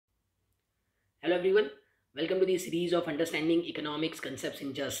Hello everyone, welcome to the series of understanding economics concepts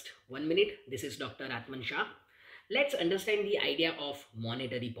in just 1 minute. This is Dr. Atman Shah. Let's understand the idea of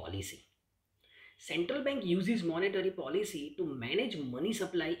monetary policy. Central bank uses monetary policy to manage money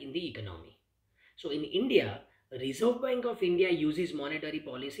supply in the economy. So in India, Reserve Bank of India uses monetary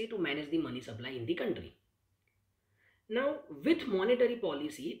policy to manage the money supply in the country. Now, with monetary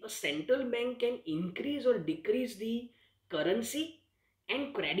policy, a central bank can increase or decrease the currency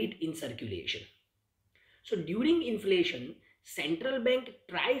and credit in circulation. So during inflation, central bank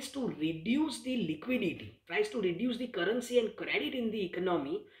tries to reduce the liquidity, tries to reduce the currency and credit in the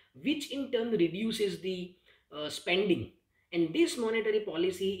economy, which in turn reduces the spending. And this monetary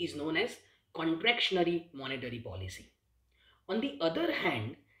policy is known as contractionary monetary policy. On the other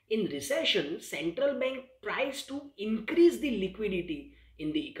hand, in recession, central bank tries to increase the liquidity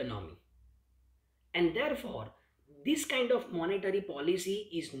in the economy. And therefore, this kind of monetary policy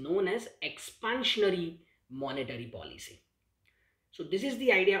is known as expansionary monetary policy. So this is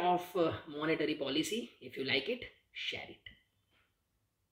the idea of monetary policy. If you like it, share it.